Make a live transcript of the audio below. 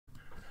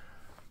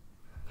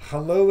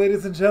Hello,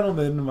 ladies and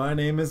gentlemen. My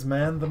name is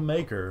Man the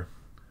Maker.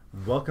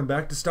 Welcome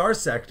back to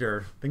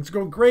Starsector. Things are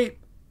going great.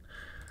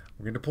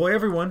 We're going to deploy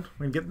everyone.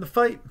 We're going to get in the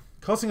fight.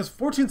 Costing us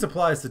 14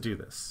 supplies to do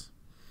this.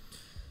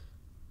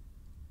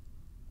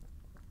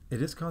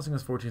 It is costing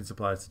us 14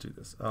 supplies to do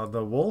this.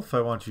 The wolf,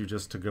 I want you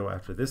just to go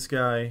after this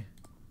guy.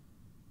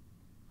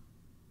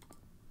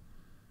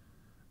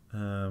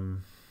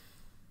 You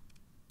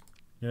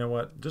know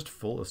what? Just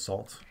full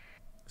assault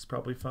is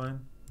probably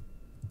fine.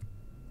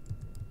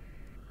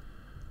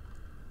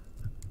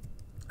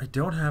 I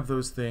don't have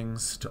those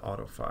things to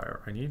auto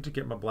fire. I need to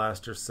get my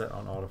blaster set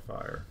on auto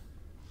fire.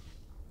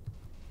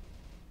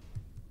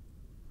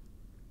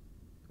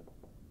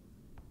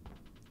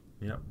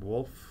 Yep,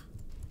 wolf.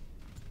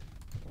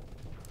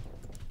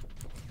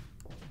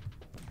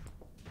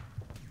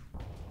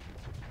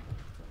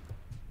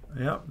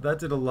 Yep, that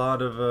did a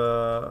lot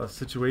of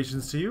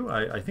situations to you.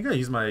 I think I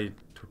used my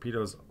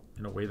torpedoes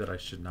in a way that I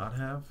should not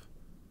have.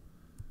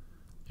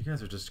 You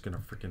guys are just gonna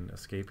freaking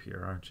escape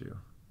here, aren't you?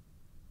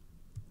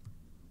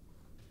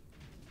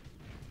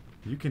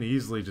 You can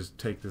easily just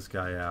take this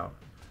guy out.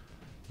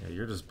 Yeah,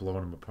 you're just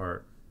blowing him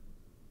apart.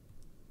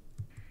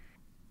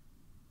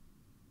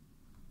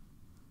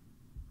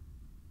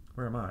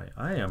 Where am I?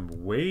 I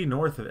am way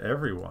north of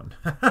everyone.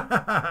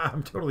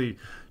 I'm totally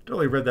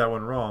read that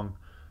one wrong.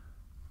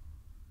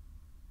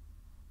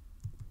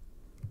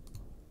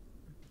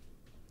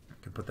 I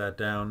can put that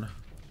down.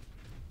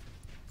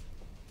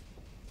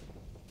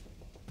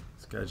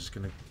 This guy's just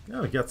gonna...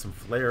 Oh, he got some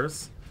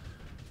flares.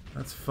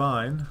 That's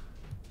fine.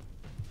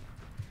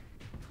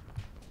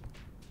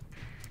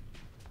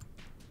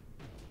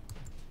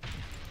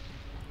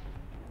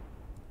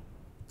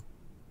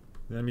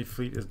 The enemy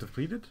fleet is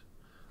defeated.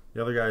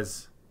 The other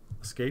guys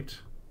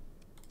escaped.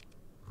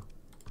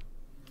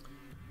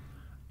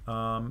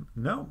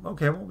 No.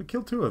 Okay, well, we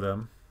killed 2 of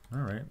them.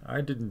 Alright,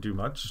 I didn't do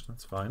much.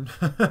 That's fine.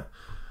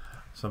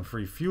 Some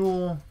free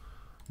fuel,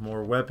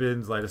 more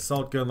weapons, light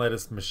assault gun, light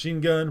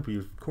machine gun. We,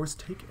 of course,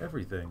 take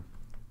everything.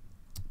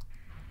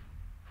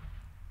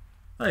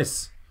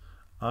 Nice.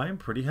 I'm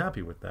pretty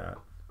happy with that.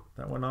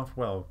 That went off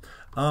well.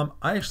 I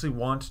actually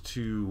want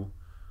to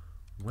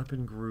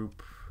weapon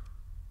group...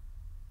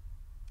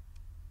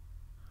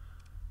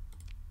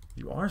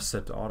 You are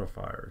set to auto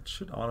fire. It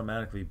should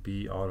automatically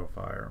be auto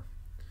fire.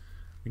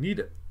 We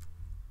need...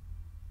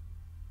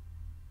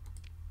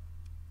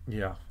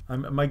 Yeah.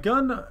 My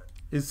gun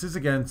is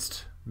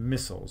against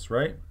missiles,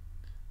 right?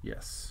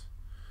 Yes.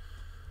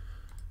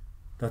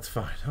 That's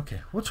fine.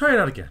 Okay. We'll try it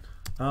out again.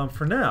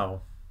 For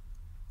now,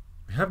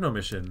 we have no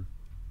mission.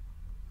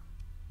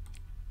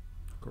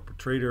 Corporate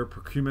trader,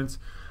 procurements,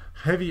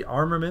 heavy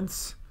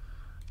armaments.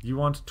 You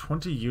want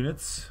 20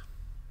 units.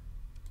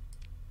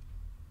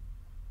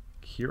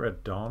 Here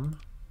at dawn.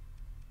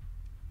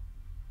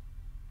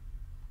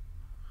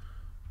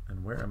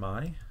 And where am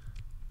I?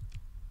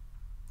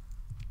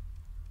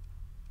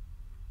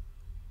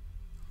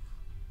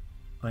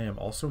 I am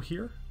also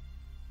here.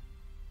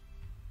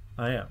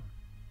 I am.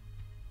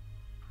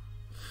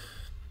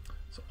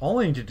 So all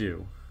I need to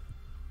do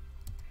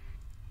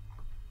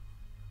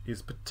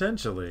is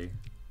potentially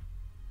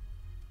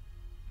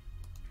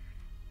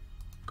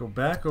go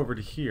back over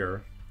to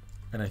here.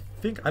 And I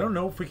think, I don't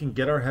know if we can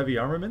get our heavy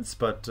armaments,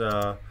 but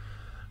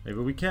maybe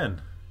we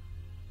can.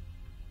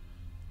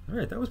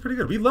 Alright, that was pretty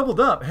good. We leveled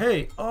up.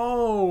 Hey,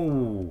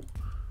 oh!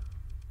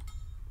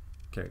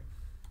 Okay.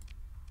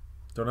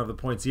 Don't have the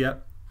points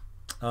yet.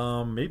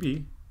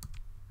 Maybe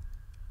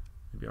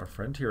our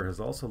friend here has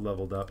also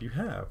leveled up. You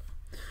have.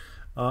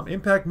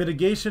 Impact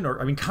mitigation, or,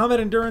 I mean, combat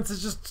endurance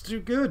is just too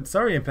good.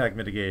 Sorry, impact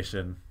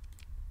mitigation.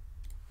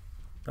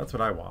 That's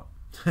what I want.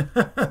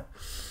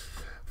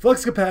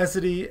 Flux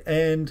capacity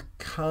and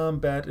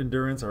combat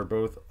endurance are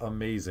both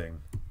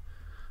amazing.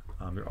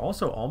 You're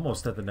also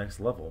almost at the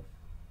next level,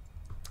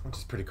 which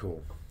is pretty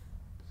cool.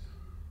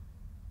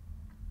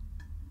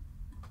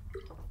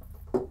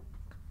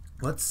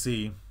 Let's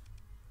see.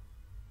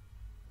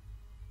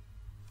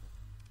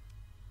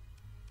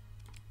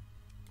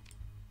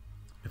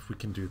 If we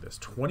can do this.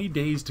 20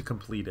 days to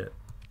complete it.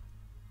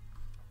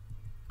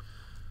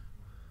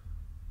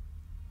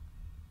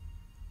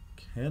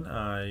 Can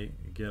I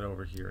get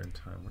over here in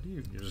time? What are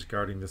you? You're just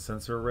guarding the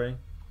sensor array?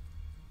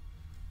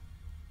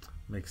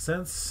 Makes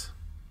sense.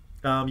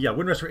 Yeah,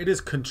 wind restoration. It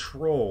is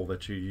control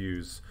that you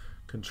use.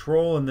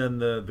 Control and then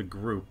the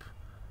group.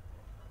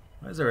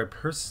 Why is there a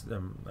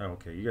person?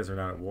 Okay, you guys are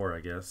not at war,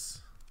 I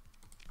guess.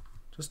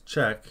 Just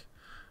check.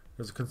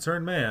 There's a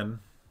concerned man.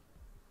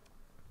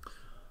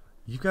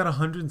 You've got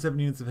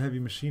 170 units of heavy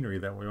machinery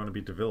that we want to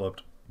be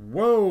developed.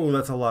 Whoa,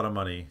 that's a lot of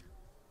money.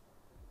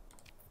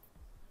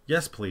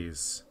 Yes,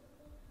 please.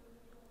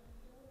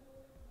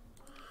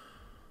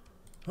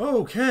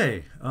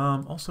 Okay.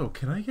 Also,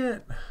 can I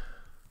get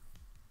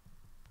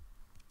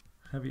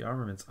heavy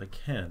armaments? I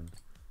can.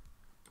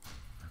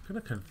 I'm going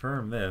to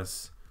confirm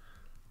this.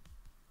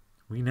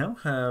 We now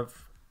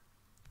have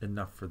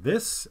enough for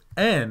this,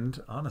 and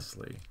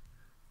honestly,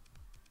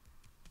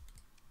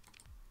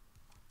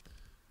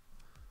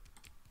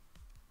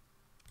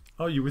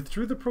 Oh, you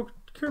withdrew the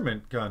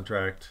procurement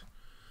contract.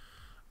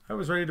 I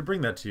was ready to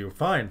bring that to you.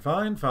 Fine,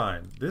 fine,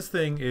 fine. This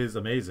thing is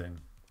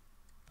amazing.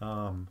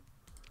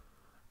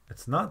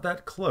 It's not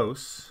that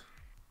close,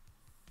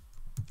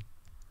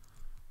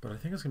 but I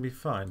think it's going to be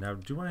fine. Now,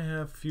 do I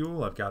have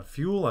fuel? I've got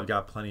fuel. I've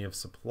got plenty of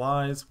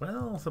supplies.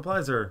 Well,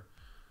 supplies are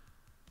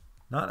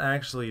not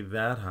actually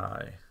that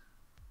high.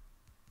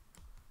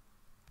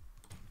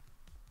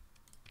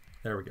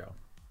 There we go.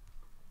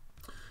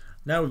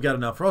 Now we've got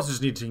enough. We're also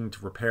just needing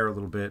to repair a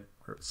little bit.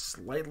 We're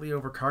slightly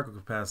over cargo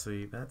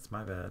capacity. That's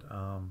my bad.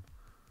 I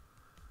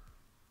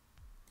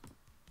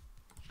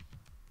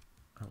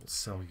will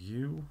sell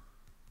you.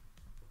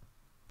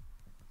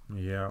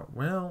 Yeah,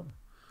 well,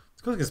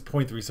 it's because it's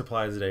 0.3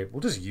 supplies a day.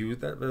 We'll just use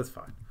that. That's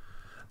fine.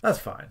 That's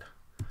fine.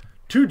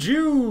 To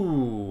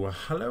Jew!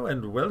 Hello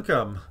and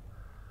welcome.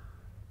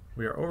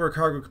 We are over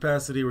cargo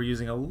capacity. We're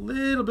using a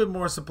little bit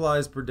more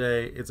supplies per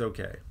day. It's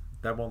okay.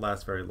 That won't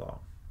last very long.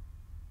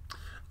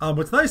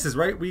 What's nice is,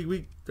 right,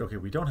 we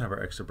don't have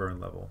our extra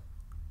burn level.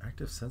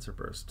 Active sensor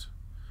burst.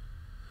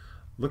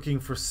 Looking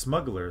for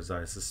smugglers,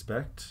 I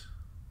suspect.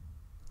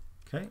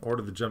 Okay,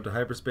 order the jump to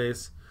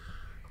hyperspace.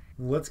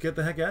 Let's get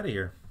the heck out of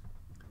here.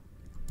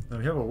 Now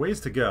we have a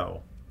ways to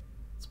go.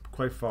 It's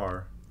quite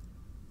far.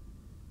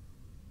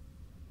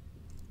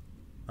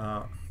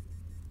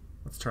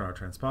 Let's turn our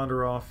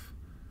transponder off.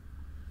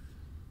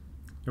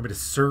 You want me to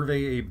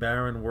survey a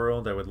barren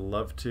world? I would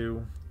love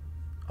to.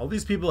 All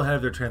these people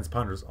have their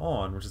transponders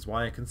on, which is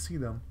why I can see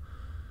them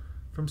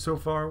from so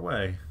far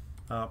away.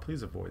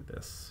 Please avoid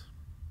this.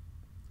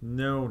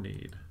 No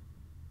need.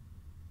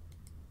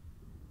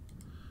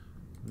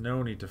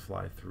 No need to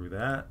fly through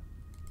that.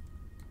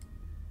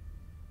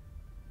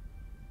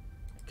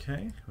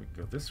 Okay, we can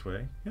go this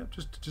way. Yep,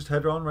 just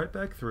head on right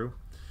back through.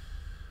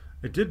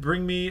 It did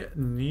bring me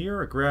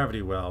near a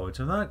gravity well, which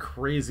I'm not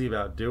crazy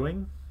about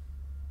doing.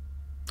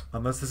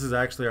 Unless this is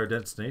actually our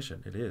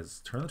destination. It is.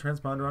 Turn the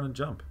transponder on and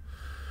jump.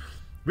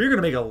 We're going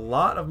to make a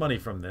lot of money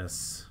from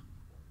this.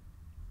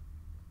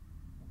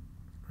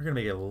 We're going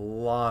to make a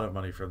lot of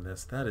money from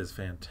this. That is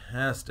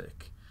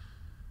fantastic.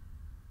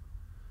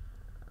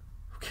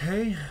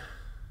 Okay.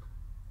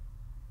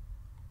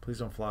 Please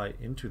don't fly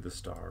into the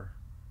star.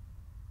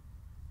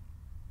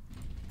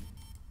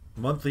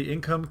 Monthly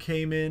income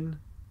came in.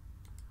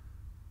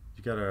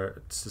 You got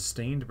a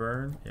sustained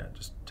burn. Yeah,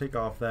 just take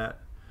off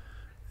that.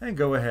 And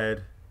go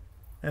ahead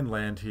and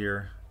land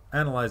here.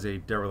 Analyze a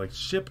derelict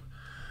ship.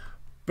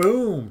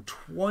 Boom!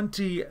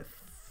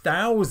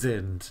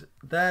 20,000.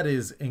 That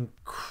is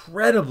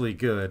incredibly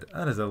good.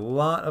 That is a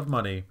lot of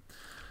money.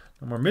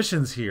 No more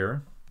missions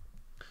here.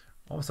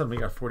 All of a sudden we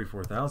got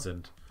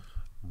 44,000.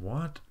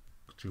 What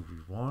do we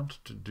want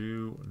to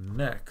do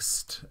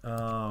next?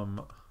 I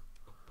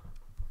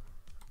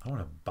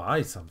want to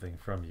buy something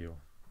from you.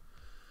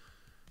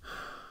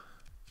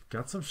 You've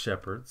got some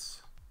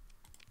shepherds.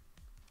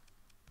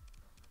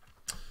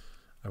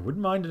 I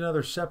wouldn't mind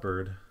another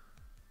shepherd.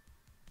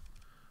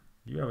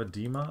 You have a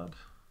D-mod?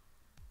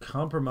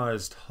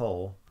 Compromised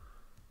hull.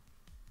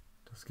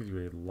 Does give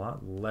you a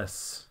lot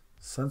less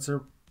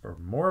sensor, or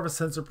more of a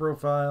sensor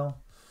profile.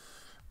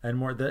 And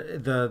more,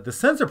 the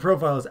sensor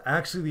profile is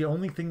actually the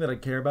only thing that I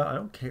care about. I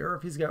don't care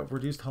if he's got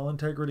reduced hull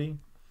integrity.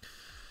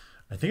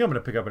 I think I'm going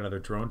to pick up another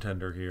drone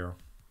tender here.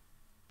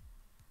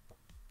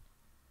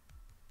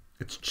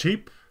 It's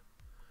cheap.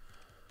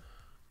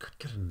 Could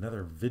get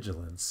another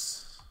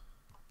vigilance.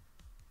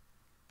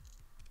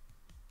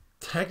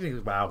 Technically,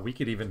 wow, we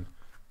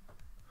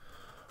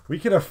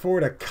could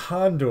afford a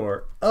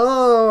Condor.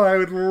 Oh, I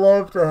would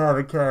love to have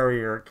a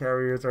carrier.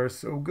 Carriers are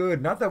so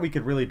good. Not that we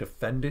could really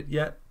defend it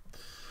yet,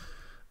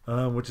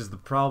 which is the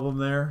problem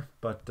there,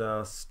 but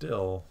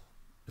still,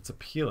 it's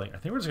appealing. I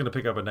think we're just going to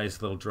pick up a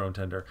nice little drone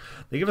tender.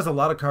 They give us a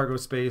lot of cargo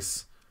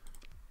space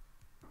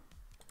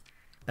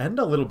and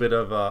a little bit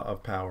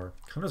of power.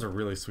 Condors are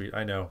really sweet,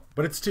 I know,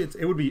 but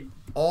it would be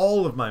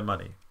all of my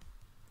money.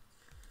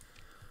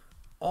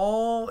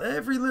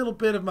 Every little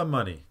bit of my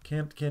money.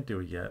 Can't do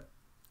it yet.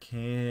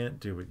 Can't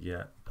do it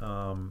yet.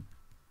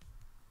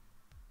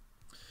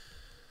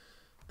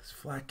 This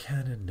flat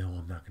cannon. No,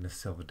 I'm not going to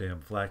sell the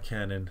damn flat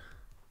cannon.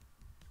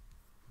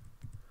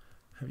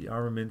 Heavy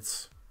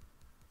armaments.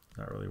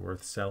 Not really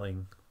worth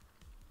selling.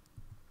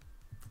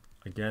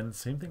 Again,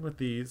 same thing with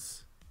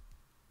these.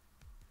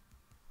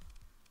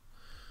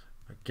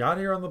 I got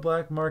here on the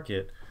black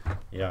market.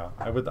 Yeah,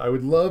 I would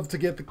love to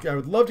get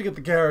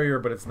the carrier,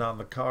 but it's not in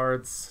the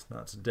cards.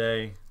 Not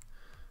today.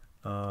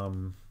 I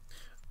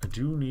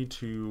do need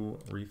to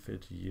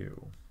refit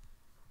you.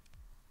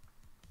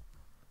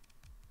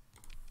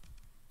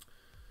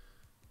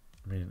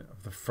 I mean,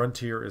 the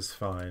Frontier is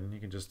fine. You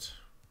can just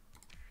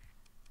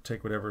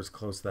take whatever is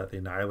close to that. The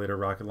Annihilator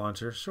rocket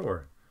launcher,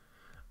 sure.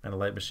 And a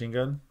light machine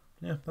gun.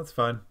 Yeah, that's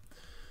fine.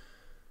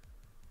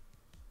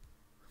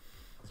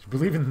 If you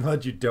believe in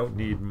blood, you don't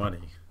need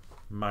money.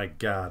 My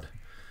God.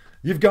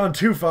 You've gone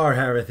too far,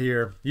 Harith,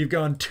 here. You've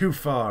gone too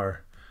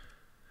far.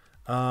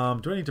 Do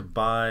I need to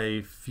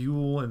buy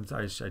fuel? And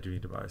I do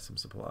need to buy some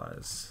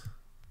supplies.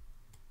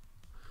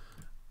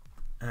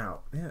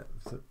 Ow. Yeah,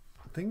 so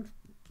things...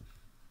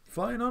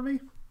 flying on me?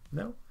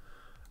 No?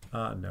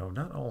 No,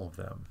 not all of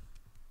them.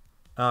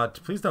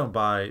 Please don't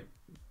buy...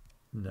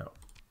 No.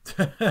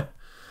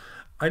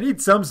 I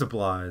need some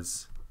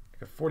supplies. I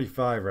got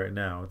 45 right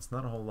now. It's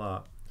not a whole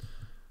lot.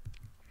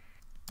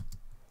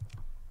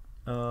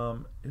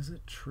 Is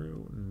it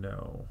true?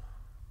 No.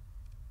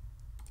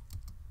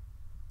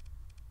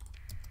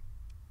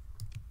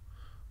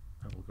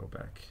 I will go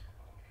back.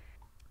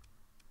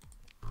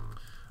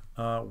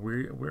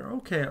 We're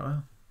okay.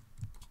 I'll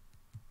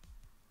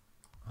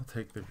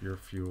take your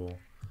fuel,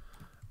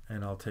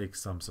 and I'll take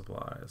some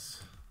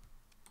supplies.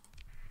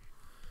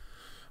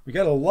 We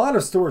got a lot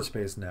of storage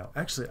space now.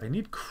 Actually, I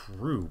need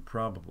crew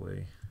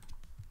probably.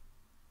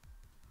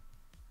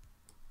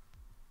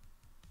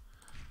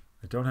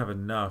 I don't have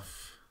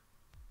enough.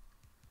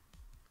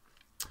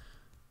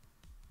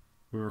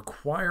 We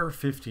require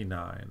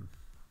 59.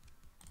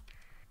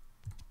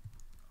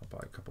 I'll buy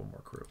a couple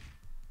more crew.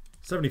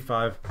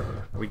 75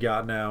 we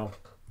got now.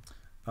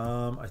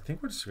 I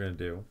think we're just going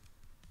to do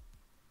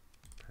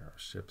pair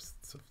of ships,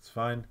 so it's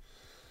fine.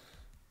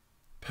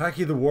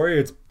 Packy the Warrior.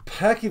 It's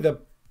Packy the...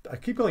 I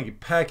keep calling you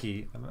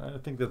Packy. I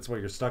think that's what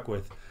you're stuck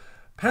with.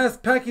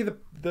 Packy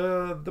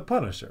the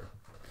Punisher.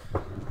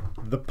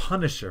 The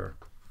Punisher.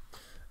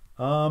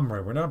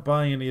 Right, we're not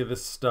buying any of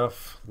this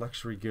stuff.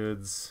 Luxury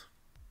goods.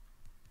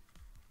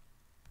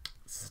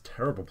 This is a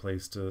terrible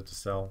place to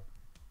sell.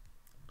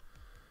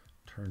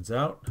 Turns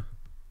out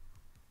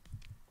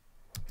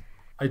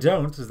I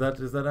don't. Is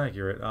that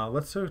accurate?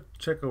 Let's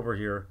check over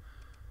here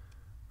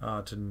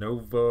to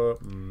Nova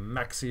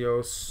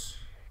Maxios.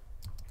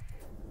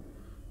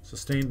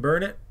 Sustain,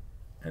 burn it,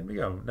 and we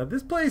go. Now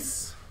this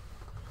place,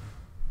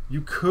 you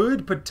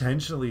could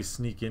potentially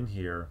sneak in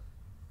here.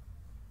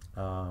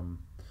 While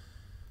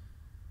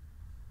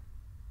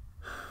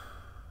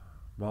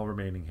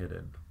remaining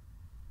hidden.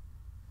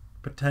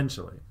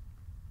 Potentially.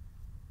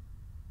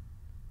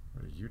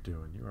 What are you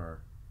doing? You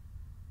are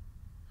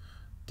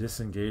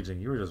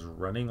disengaging. You were just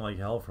running like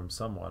hell from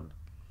someone.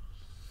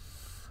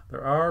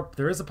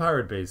 There is a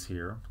pirate base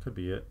here. Could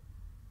be it.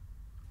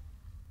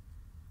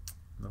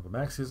 Nova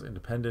Maxius,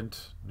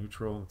 independent,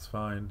 neutral, it's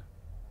fine.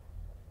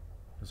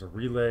 There's a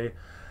relay.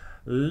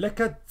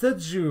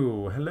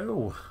 Lekataju,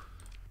 hello.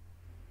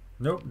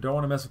 Nope, don't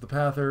want to mess with the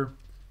Pather.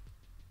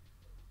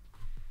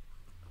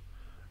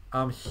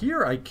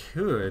 Here I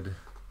could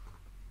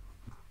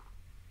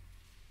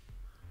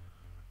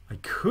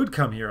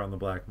come here on the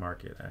black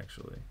market,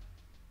 actually.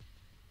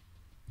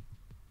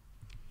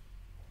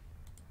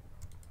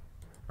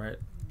 Right.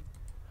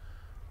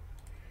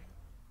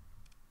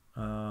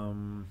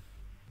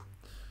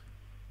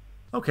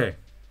 Okay.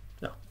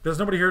 No, there's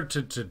nobody here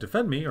to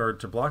defend me or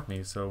to block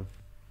me, so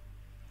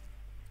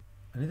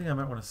anything I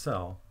might want to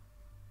sell.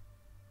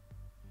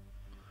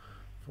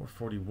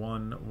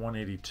 441,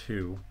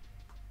 182.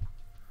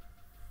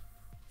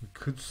 We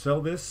could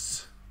sell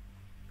this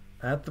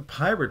at the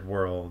pirate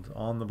world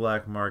on the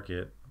black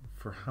market.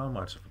 For how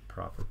much of a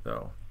profit,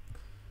 though?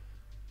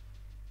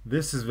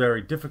 This is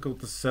very difficult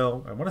to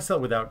sell. I want to sell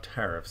it without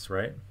tariffs,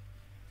 right?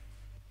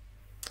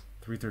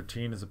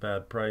 313 is a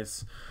bad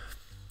price.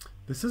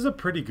 This is a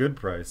pretty good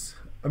price.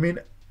 I mean,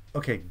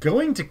 okay,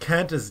 going to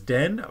Kanta's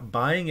Den,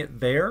 buying it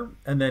there,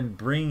 and then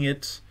bringing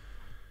it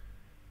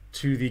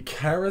to the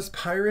Karas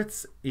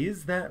pirates,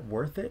 is that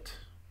worth it?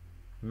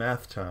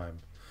 Math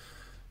time.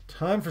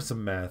 Time for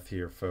some math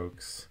here,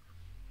 folks.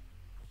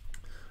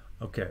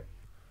 Okay,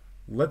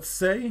 let's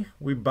say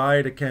we buy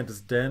it at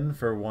Kanta's Den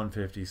for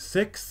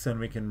 156, and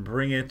we can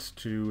bring it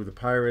to the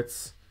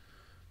pirates.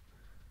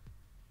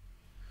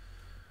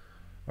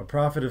 A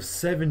profit of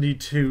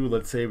 72.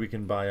 Let's say we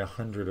can buy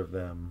 100 of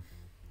them.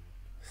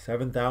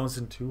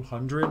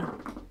 7,200.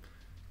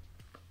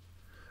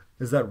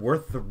 Is that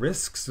worth the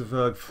risks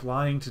of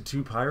flying to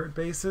 2 pirate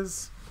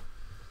bases?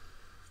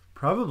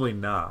 Probably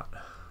not.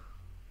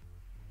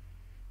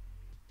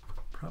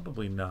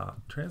 Probably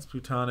not.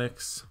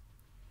 Transplutonics.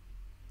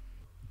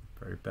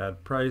 Very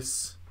bad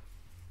price.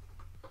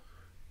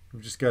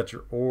 We've just got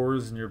your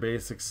ores and your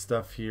basic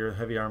stuff here.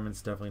 Heavy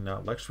armaments, definitely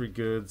not. Luxury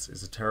goods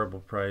is a terrible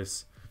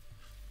price.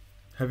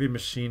 Heavy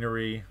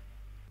machinery.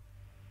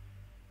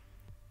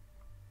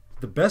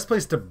 The best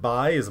place to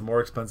buy is more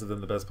expensive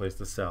than the best place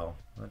to sell.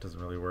 That doesn't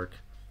really work.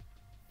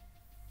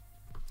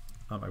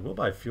 I will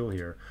buy fuel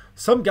here.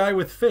 Some guy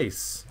with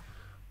face.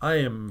 I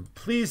am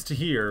pleased to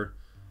hear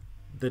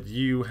that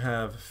you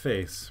have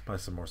face. Buy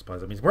some more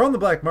supplies. That means we're on the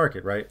black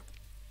market, right?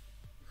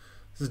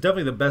 This is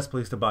definitely the best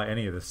place to buy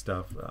any of this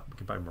stuff. We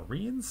can buy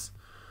Marines.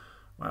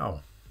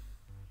 Wow.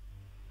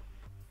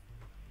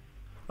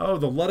 Oh,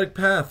 the Luddic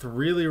Path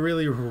really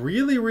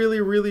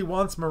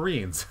wants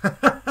Marines.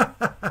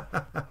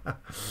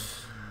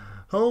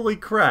 Holy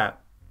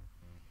crap.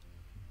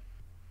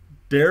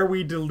 Dare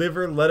we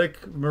deliver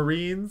Luddic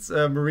Marines?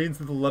 Marines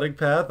to the Luddic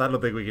Path? I don't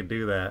think we can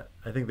do that.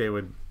 I think they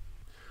would...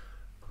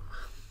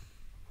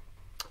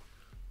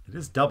 It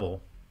is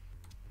double.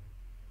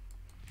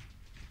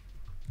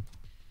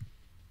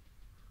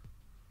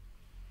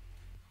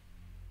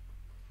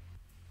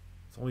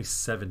 It's only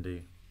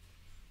 70.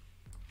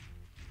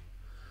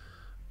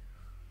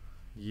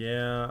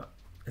 Yeah,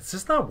 it's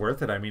just not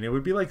worth it. I mean, it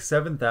would be like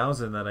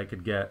 7,000 that I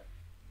could get.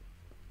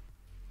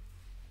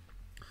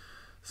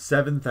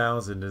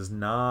 7,000 is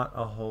not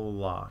a whole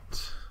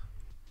lot.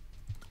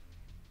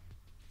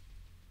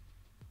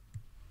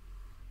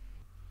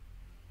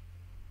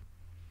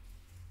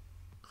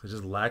 I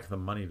just lack the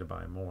money to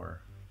buy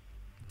more.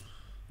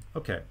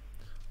 Okay,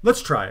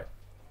 let's try it.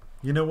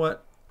 You know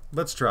what?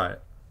 Let's try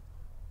it.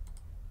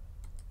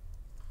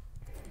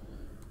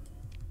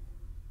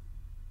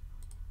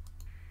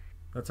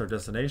 That's our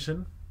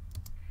destination.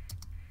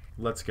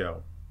 Let's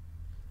go.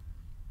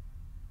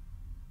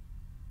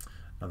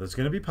 Now there's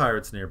going to be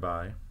pirates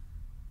nearby.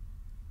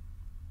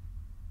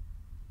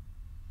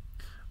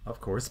 Of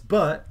course,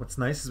 but what's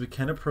nice is we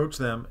can approach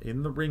them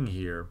in the ring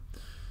here.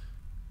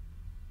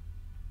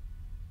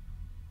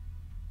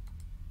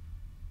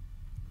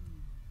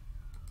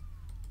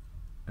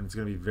 And it's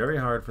going to be very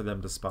hard for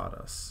them to spot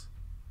us.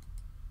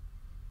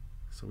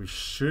 So we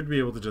should be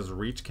able to just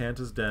reach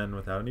Kanta's den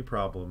without any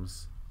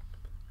problems.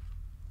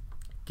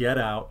 Get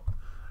out.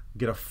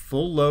 Get a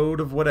full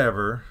load of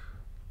whatever.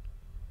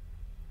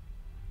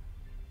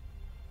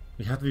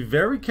 We have to be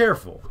very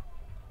careful.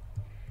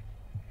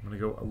 I'm going to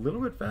go a little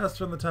bit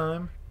faster on the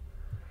time.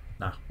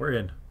 Nah, we're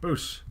in.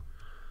 Boosh.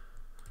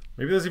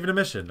 Maybe there's even a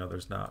mission. No,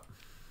 there's not.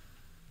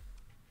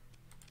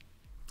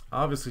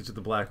 Obviously to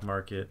the black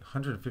market.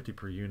 150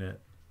 per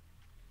unit.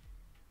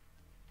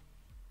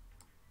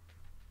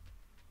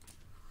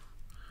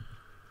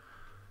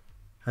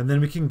 And then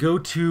we can go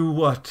to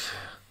what?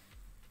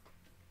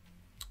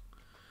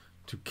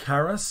 To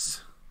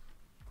Karas?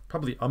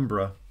 Probably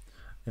Umbra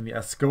in the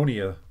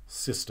Asconia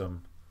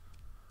system.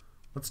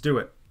 Let's do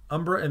it.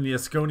 Umbra in the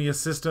Asconia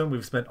system.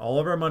 We've spent all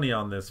of our money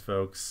on this,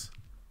 folks.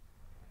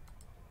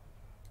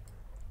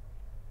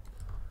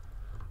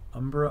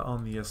 Umbra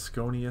on the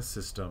Asconia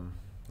system.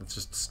 Let's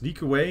just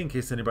sneak away in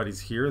case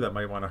anybody's here that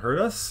might want to hurt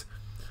us.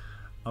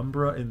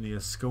 Umbra in the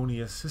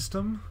Asconia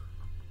system.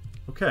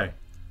 Okay.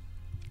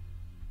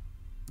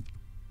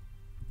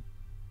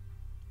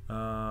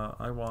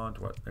 I want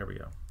what? There we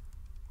go.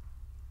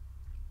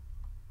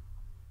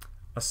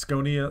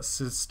 Asconia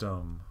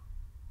system.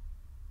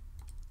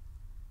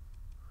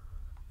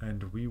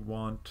 And we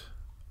want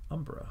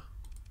Umbra.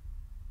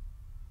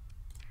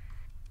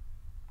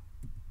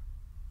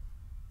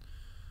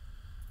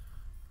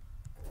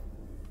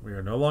 We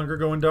are no longer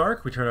going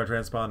dark. We turn our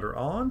transponder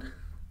on.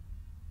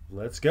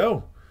 Let's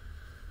go.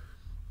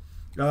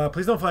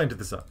 Please don't fly into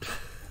the sun.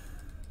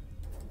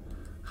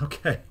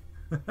 Okay.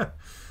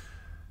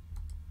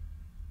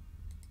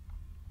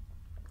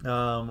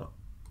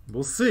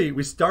 We'll see.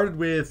 We started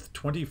with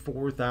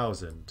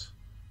 24,000,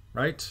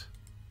 right?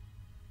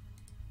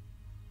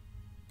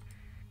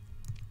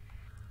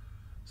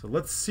 So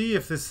let's see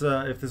if this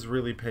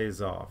really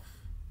pays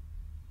off.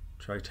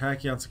 Try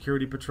tachyon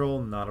security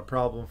patrol, not a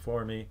problem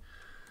for me.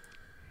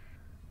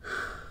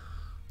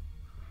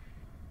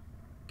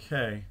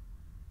 Okay.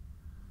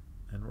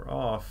 And we're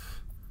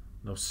off.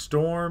 No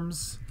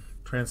storms.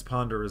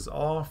 Transponder is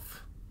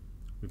off.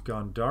 We've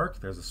gone dark.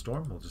 There's a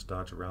storm. We'll just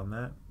dodge around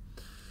that.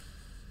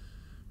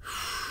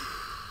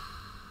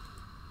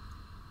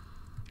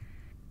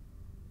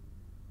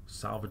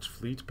 Salvage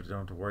fleet, but you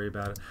don't have to worry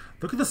about it.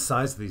 Look at the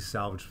size of these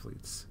salvage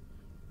fleets.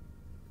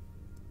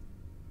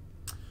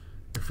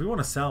 If we want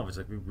to salvage,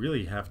 like, we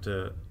really have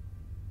to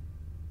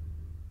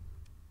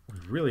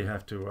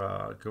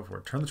go for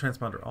it. Turn the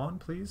transponder on,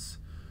 please.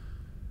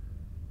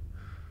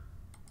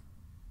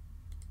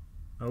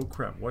 Oh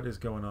crap, what is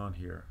going on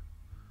here?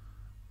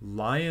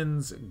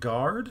 Lion's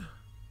Guard?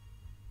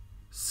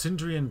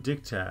 Syndrian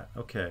Dictat.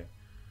 Okay.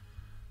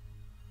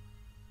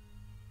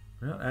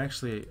 You're not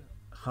actually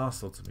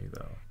hostile to me,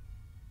 though.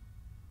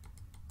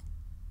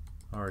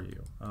 Are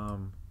you?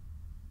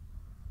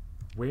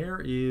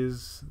 Where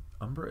is...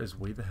 Umbra is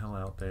way the hell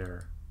out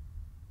there.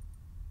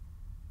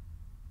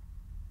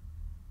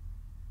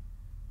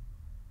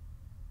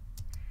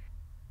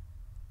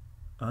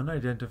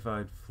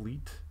 Unidentified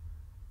fleet?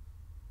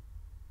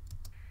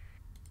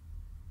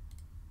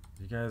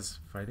 You guys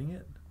fighting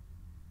it?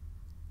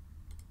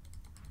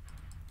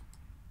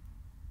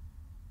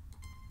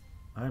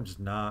 I'm just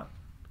not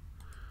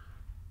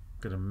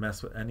gonna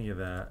mess with any of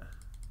that.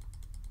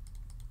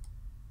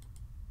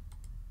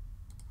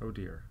 Oh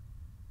dear.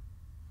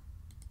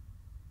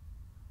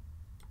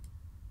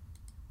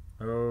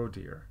 Oh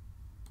dear.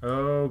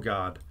 Oh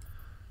god.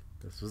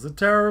 This was a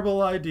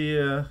terrible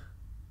idea.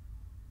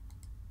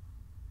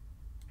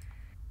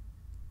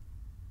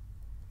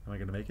 Am I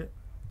gonna make it?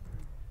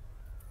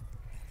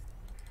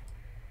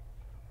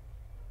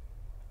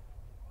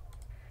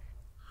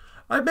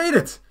 I made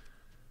it!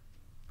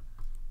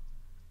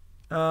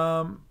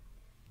 I've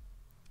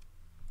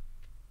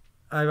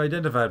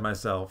identified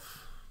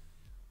myself.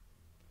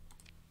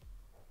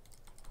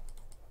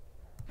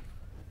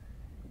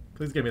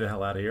 Please get me the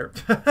hell out of here.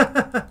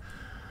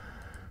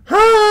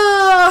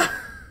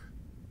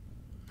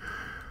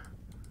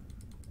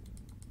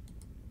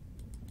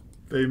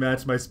 They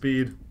matched my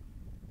speed.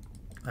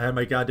 I had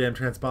my goddamn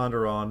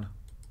transponder on.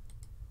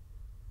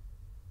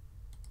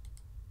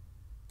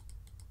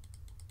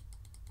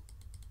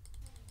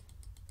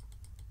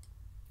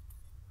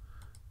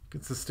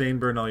 can sustain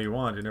burn all you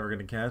want. You're never going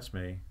to catch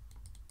me.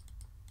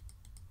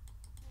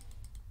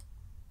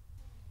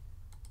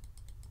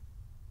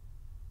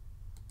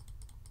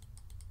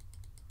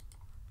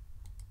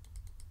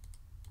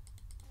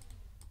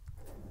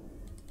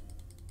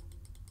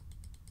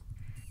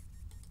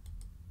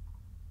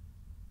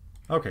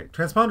 Okay,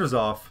 transponder's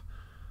off.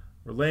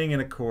 We're laying in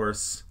a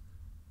course.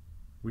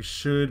 We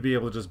should be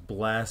able to just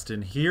blast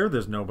in here.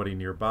 There's nobody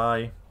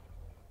nearby.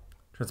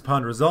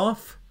 Transponder is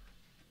off.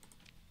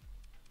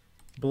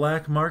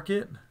 Black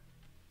market.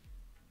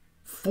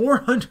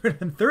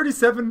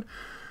 437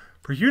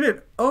 per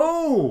unit.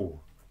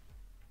 Oh!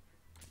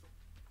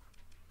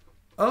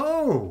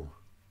 Oh!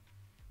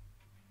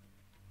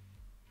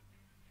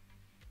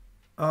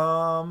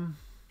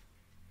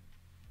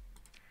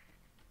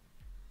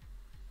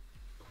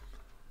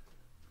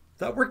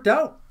 That worked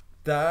out.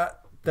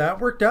 That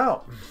worked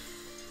out.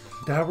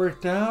 That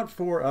worked out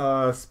for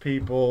us,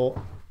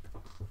 people.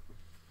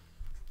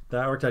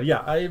 That worked out.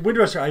 Yeah, Wind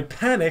Rusher, I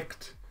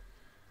panicked.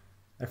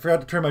 I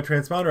forgot to turn my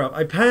transponder off.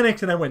 I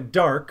panicked and I went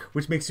dark,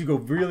 which makes you go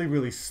really,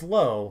 really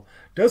slow.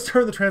 Does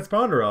turn the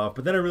transponder off,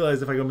 but then I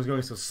realized if I was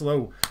going so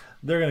slow,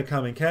 they're going to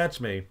come and catch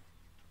me.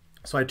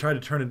 So I tried to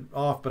turn it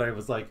off, but I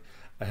was like,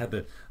 I had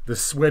the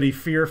sweaty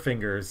fear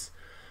fingers.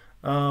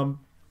 Yeah,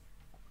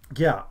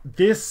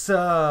 that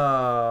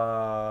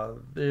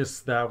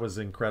was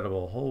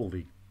incredible.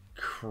 Holy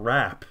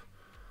crap.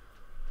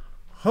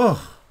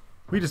 Oh,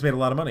 we just made a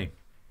lot of money.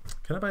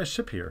 Can I buy a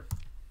ship here?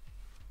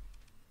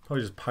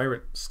 Probably just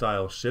pirate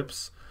style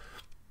ships.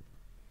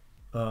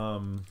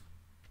 Whoa,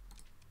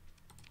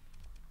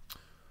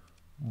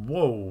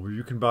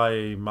 you can buy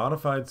a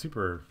modified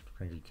super.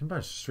 You can buy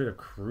straight up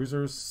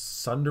cruisers,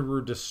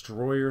 Sunderer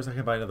destroyers. I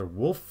can buy another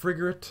wolf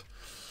frigate.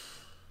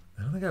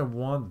 I don't think I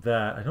want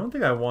that. I don't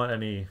think I want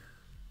any.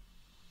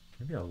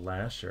 Maybe a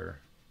lasher.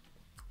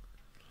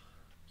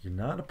 You're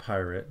not a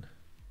pirate.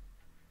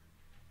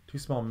 2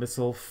 small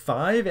missile,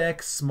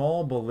 5x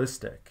small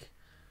ballistic.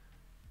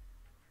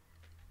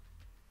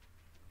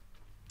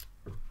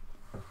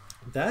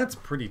 That's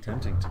pretty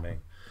tempting to me.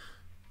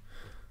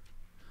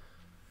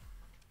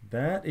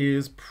 That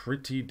is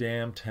pretty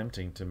damn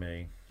tempting to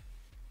me.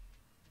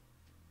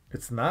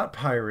 It's not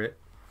pirate.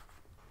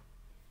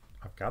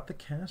 I've got the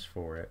cash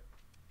for it.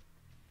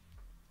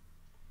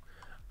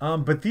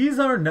 But these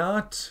are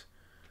not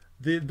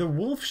the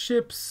wolf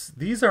ships.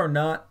 These are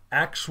not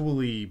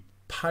actually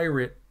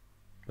pirate.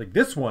 Like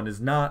this one is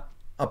not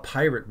a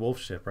pirate wolf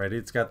ship, right?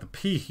 It's got the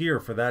P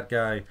here for that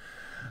guy.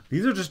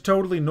 These are just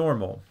totally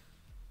normal.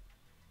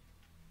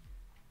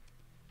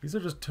 These are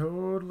just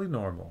totally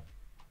normal.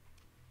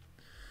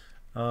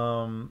 Do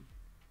I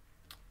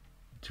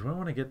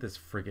want to get this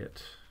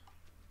frigate?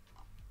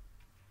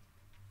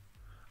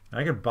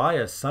 I could buy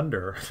a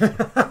Sunder.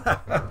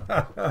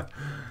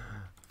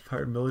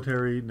 Pirate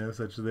military, no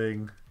such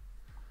thing.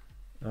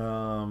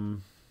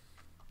 Nothing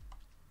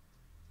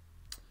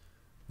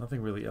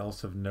really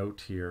else of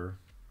note here.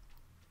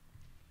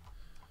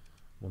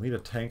 We'll need a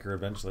tanker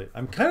eventually.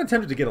 I'm kind of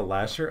tempted to get a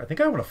lasher. I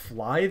think I want to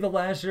fly the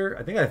lasher.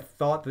 I think I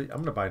thought that I'm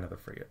going to buy another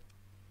frigate.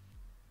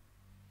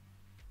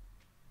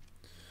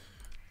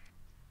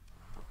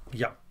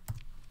 Yeah.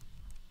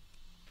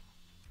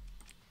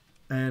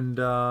 And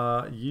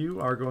you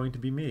are going to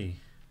be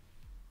me.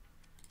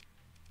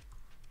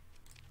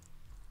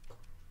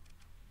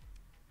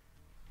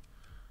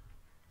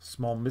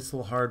 Small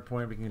missile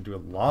hardpoint. We can do a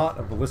lot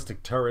of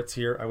ballistic turrets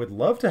here. I would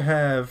love to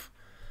have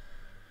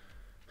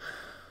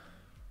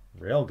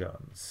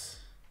railguns.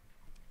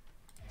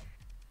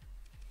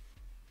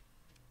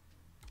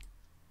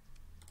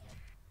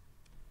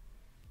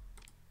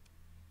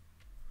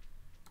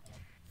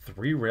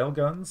 Three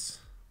railguns.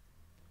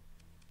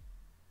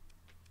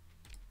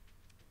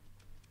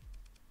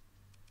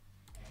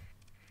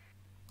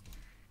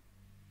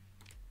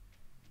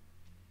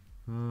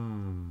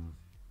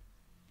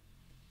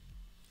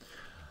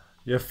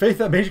 You have faith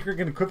that Major Crew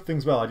can equip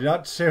things well. I do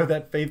not share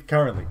that faith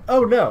currently.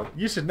 Oh no,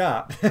 you should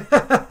not.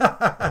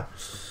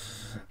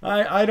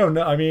 I don't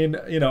know. I mean,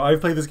 you know, I've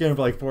played this game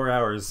for like 4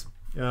 hours.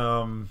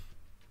 I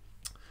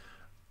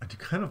do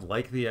kind of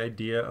like the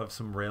idea of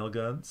some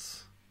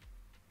railguns.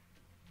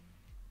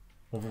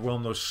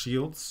 Overwhelm those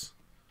shields.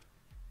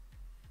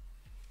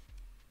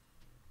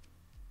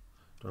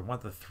 Do I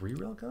want the 3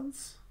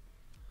 railguns?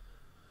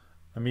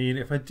 I mean,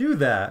 if I do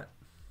that,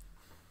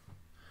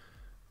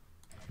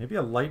 maybe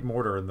a light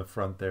mortar in the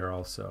front there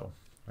also.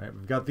 All right,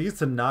 we've got these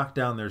to knock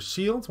down their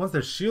shields. Once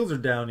their shields are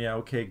down, yeah,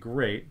 okay,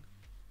 great.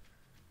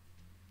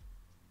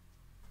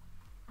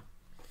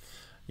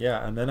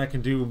 Yeah, and then I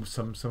can do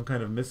some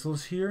kind of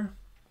missiles here.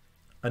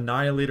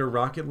 Annihilator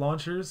rocket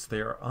launchers. They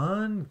are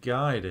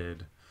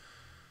unguided.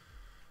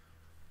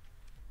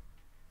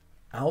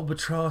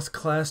 Albatross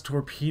class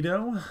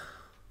torpedo.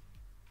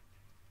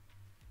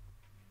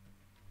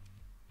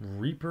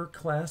 Reaper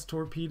class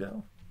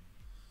torpedo.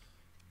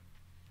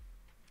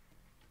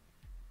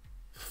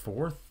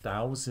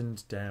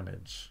 4,000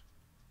 damage.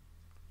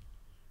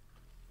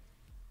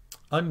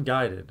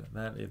 Unguided.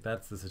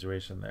 That's the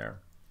situation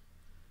there.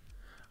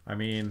 I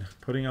mean,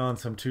 putting on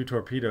some 2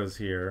 torpedoes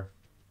here.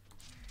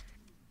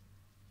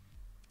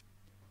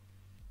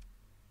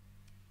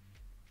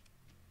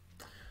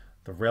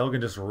 The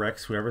railgun just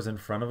wrecks whoever's in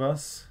front of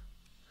us.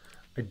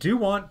 I do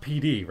want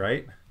PD,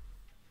 right?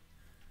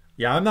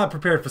 Yeah, I'm not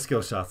prepared for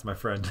skill shots, my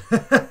friend.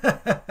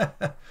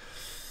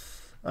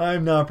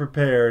 I'm not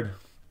prepared.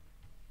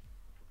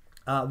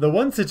 The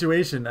one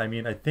situation, I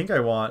mean, I think I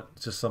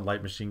want just some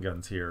light machine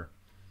guns here.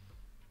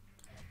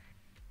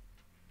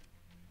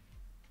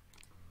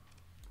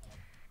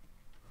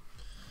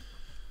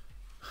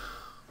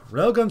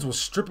 Railguns will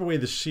strip away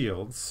the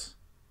shields.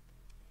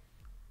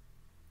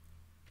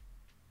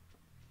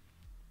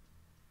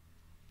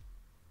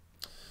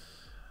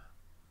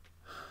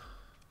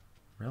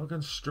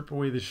 Railguns strip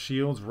away the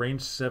shields,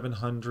 range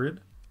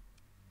 700.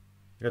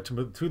 I got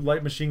 2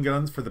 light machine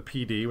guns for the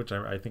PD, which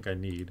I think I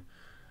need.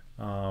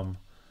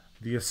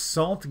 The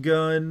assault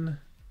gun,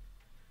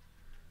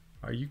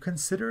 are you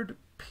considered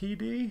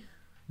PD?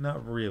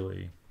 Not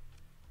really.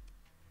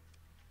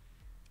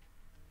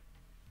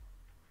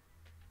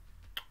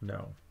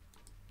 No.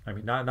 I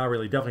mean, not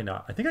really, definitely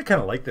not. I think I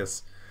kind of like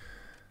this.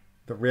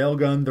 The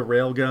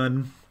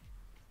railgun.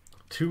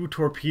 2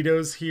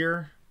 torpedoes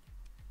here.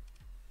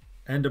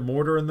 And a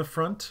mortar in the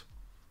front.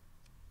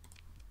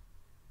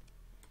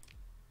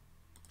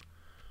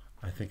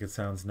 I think it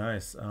sounds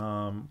nice.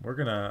 We're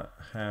gonna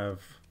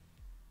have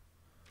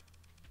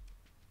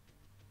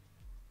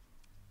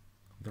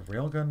the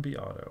railgun be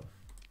auto.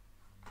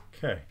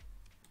 Okay.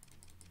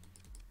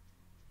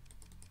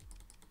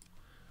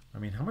 I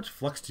mean, how much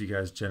flux do you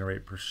guys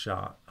generate per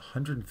shot?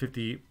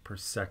 150 per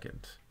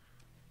second.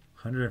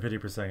 150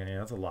 per second. Yeah,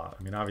 that's a lot.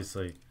 I mean,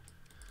 obviously,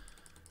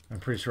 I'm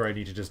pretty sure I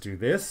need to just do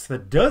this.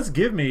 That does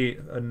give me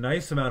a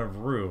nice amount of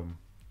room.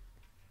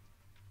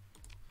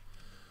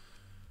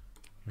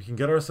 We can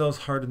get ourselves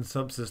hardened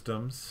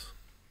subsystems.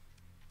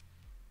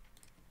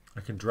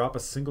 I can drop a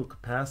single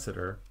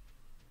capacitor.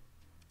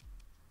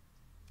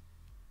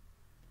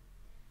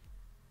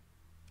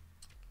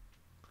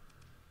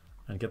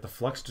 And get the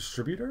flux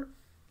distributor.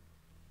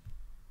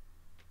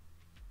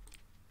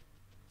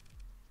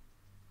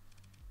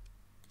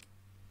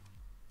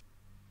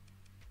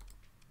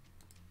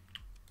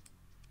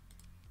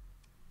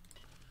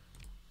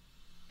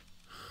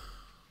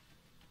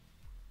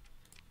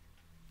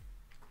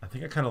 I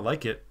think I kind of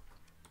like it.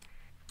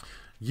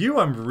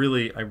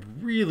 I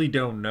really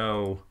don't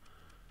know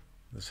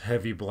this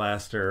heavy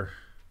blaster.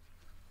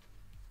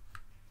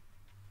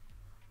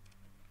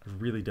 I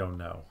really don't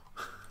know.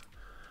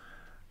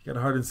 You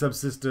got hardened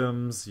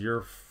subsystems.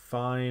 You're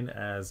fine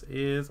as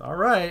is. All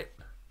right.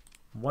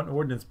 1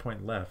 ordnance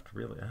point left.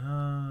 Really?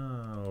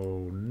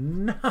 Oh,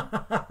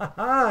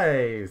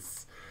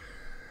 nice.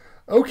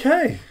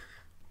 Okay.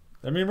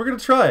 I mean, we're going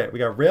to try it. We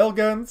got rail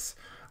guns.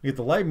 We get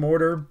the light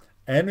mortar.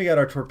 And we got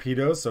our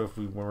torpedoes. So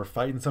when we're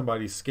fighting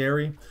somebody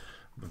scary,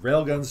 the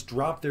rail guns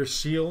drop their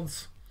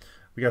shields.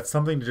 We got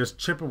something to just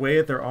chip away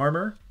at their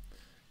armor.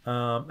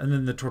 And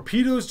then the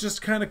torpedoes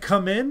just kind of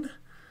come in.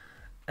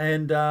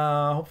 And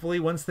hopefully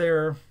once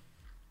their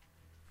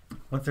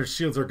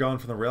shields are gone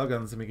from the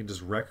railguns, then we can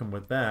just wreck them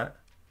with that.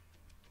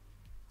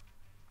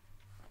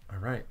 All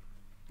right.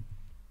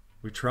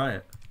 We try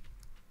it.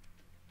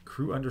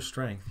 Crew under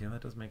strength. Yeah,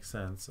 that does make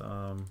sense.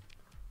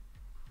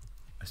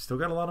 I still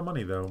got a lot of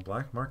money though.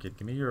 Black market.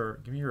 Give me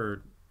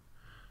your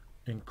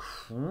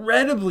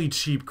incredibly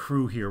cheap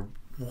crew here.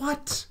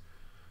 What?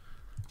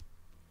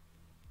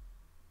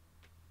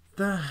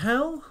 The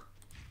hell?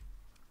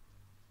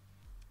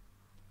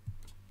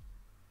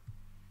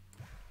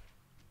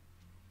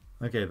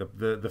 Okay,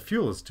 the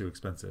fuel is too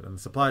expensive and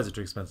the supplies are too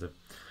expensive.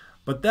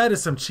 But that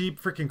is some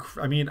cheap freaking...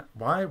 I mean,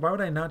 why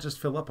would I not just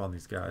fill up on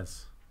these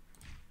guys?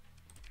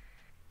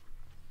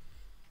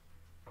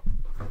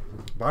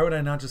 Why would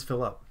I not just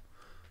fill up?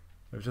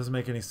 It doesn't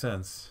make any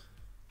sense.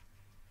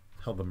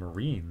 Hell, the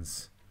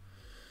Marines.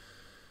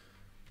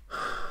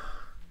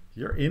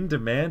 You're in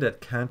demand at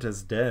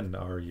Kanta's Den,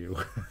 are you?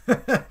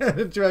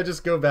 Should I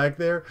just go back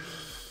there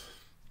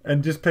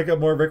and just pick up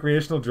more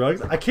recreational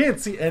drugs? I can't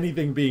see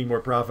anything being more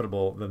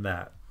profitable than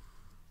that.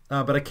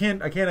 But I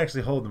can't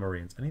actually hold the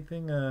Marines.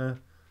 Anything that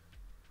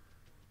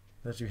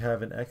you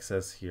have in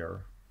excess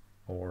here?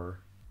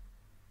 Or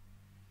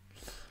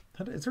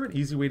is there an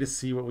easy way to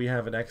see what we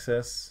have in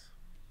excess?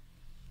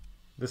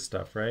 This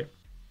stuff, right?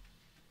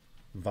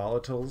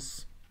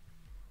 Volatiles,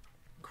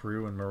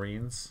 crew, and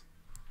Marines.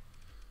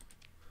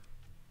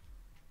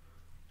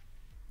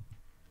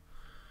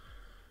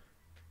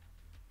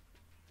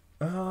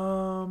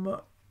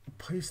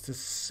 Place to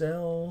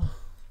sell.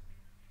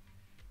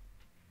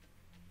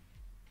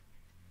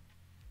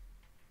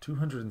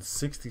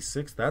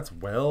 266. That's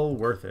well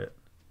worth it.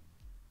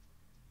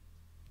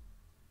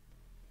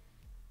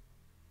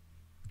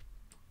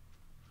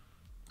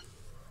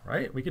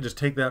 Right? We could just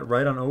take that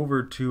right on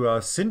over to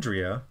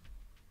Syndria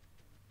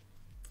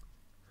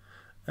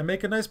and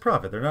make a nice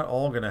profit. They're not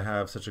all going to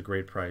have such a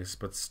great price,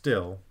 but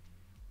still.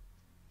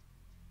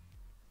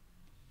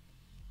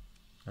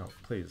 Oh,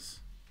 please.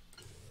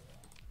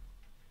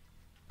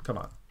 Come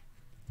on.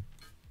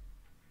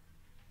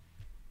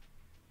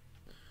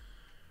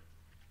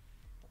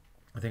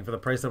 I think for the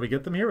price that we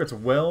get them here, it's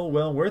well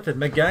worth it.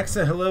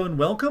 Megaxa, hello and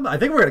welcome. I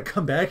think we're going to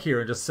come back here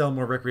and just sell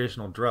more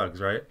recreational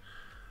drugs, right?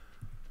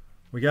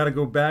 We got to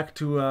go back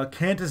to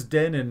Cantus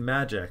Den and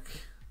Magic.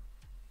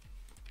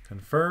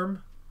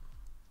 Confirm.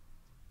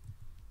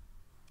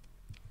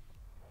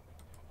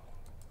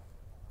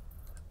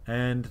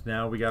 And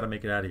now we got to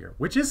make it out of here,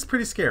 which is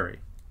pretty scary.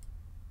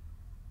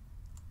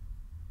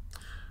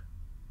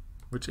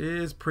 Which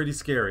is pretty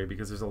scary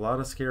because there's a lot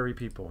of scary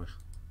people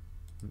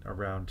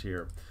around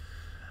here.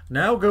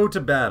 Now go to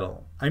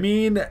battle. I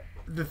mean,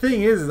 the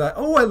thing is that,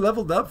 oh, I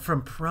leveled up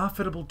from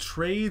profitable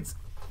trades.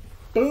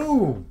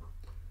 Boom!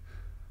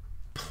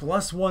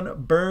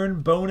 +1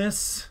 burn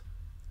bonus.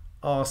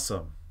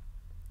 Awesome.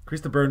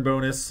 Increase the burn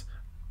bonus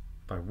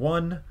by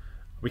 1.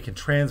 We can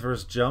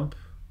transverse jump.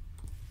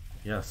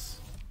 Yes.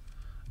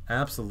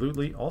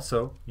 Absolutely.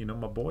 Also, you know,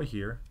 my boy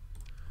here,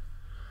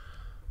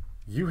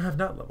 you have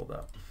not leveled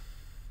up.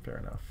 Fair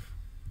enough.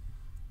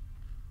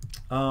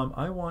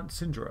 I want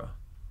Syndra.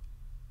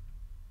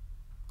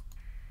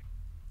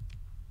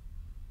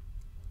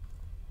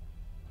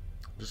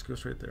 Just go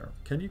straight there.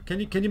 Can you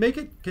make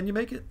it? Can you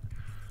make it?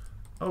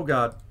 Oh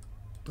God.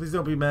 Please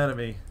don't be mad at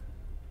me.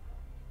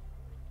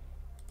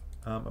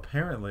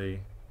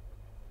 Apparently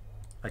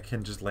I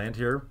can just land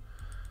here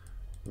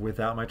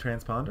without my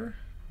transponder?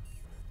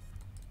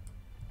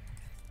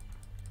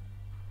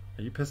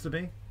 Are you pissed at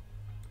me?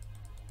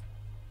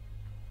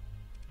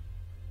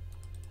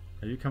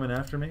 Are you coming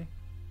after me?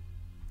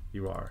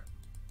 You are.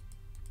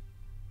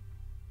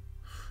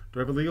 Do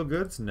I have illegal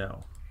goods?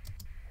 No.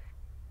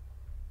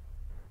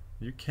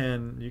 You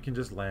can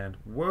just land.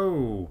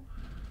 Whoa!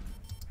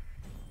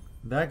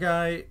 That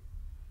guy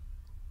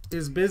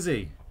is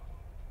busy.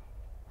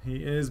 He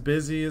is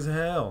busy as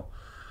hell.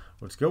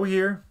 Let's go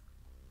here.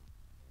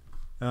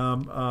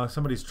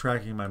 Somebody's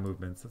tracking my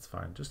movements. That's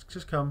fine.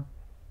 Just come.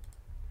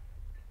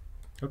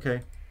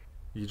 Okay.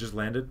 You just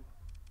landed.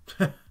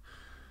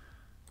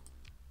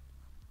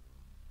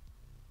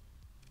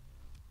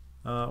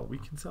 We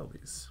can sell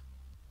these.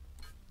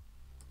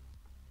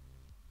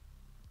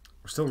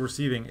 We're still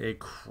receiving a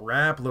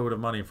crap load of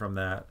money from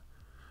that,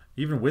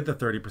 even with the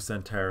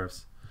 30%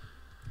 tariffs.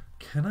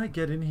 Can I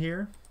get in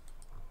here?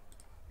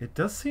 It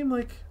does seem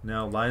like...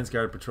 No, Lions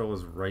Guard Patrol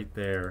is right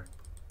there.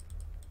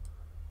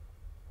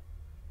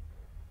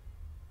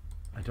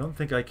 I don't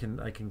think I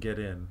can get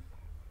in.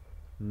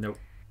 Nope.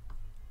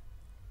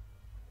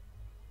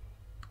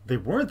 They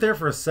weren't there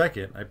for a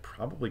second. I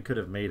probably could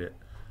have made it.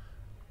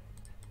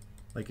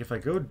 Like if I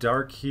go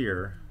dark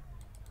here...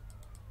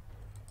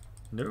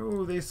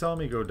 No, they saw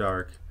me go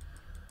dark.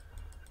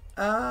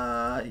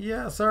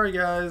 Yeah, sorry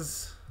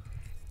guys.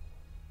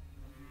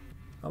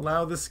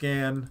 Allow the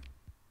scan.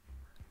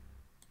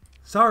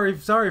 Sorry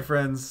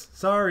friends.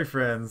 Sorry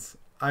friends.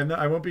 I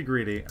won't be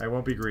greedy. I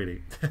won't be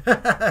greedy.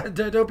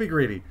 Don't be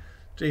greedy.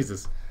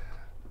 Jesus.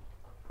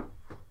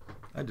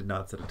 I did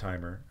not set a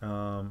timer,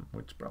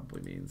 which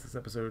probably means this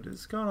episode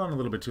has gone on a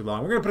little bit too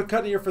long. We're going to put a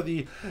cut here for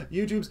the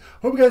YouTubes.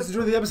 Hope you guys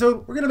enjoyed the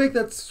episode. We're going to make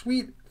that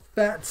sweet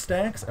fat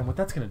stacks, and what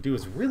that's going to do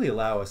is really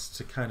allow us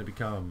to kind of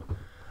become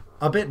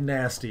a bit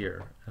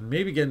nastier and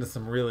maybe get into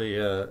some really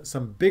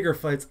some bigger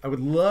fights. I would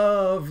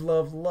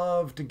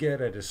love to get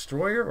a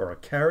destroyer or a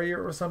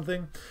carrier or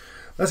something.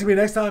 That's gonna be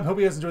next time. Hope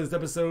you guys enjoyed this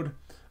episode.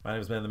 My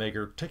name is Man the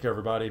Maker. Take care,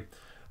 everybody.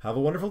 Have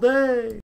a wonderful day.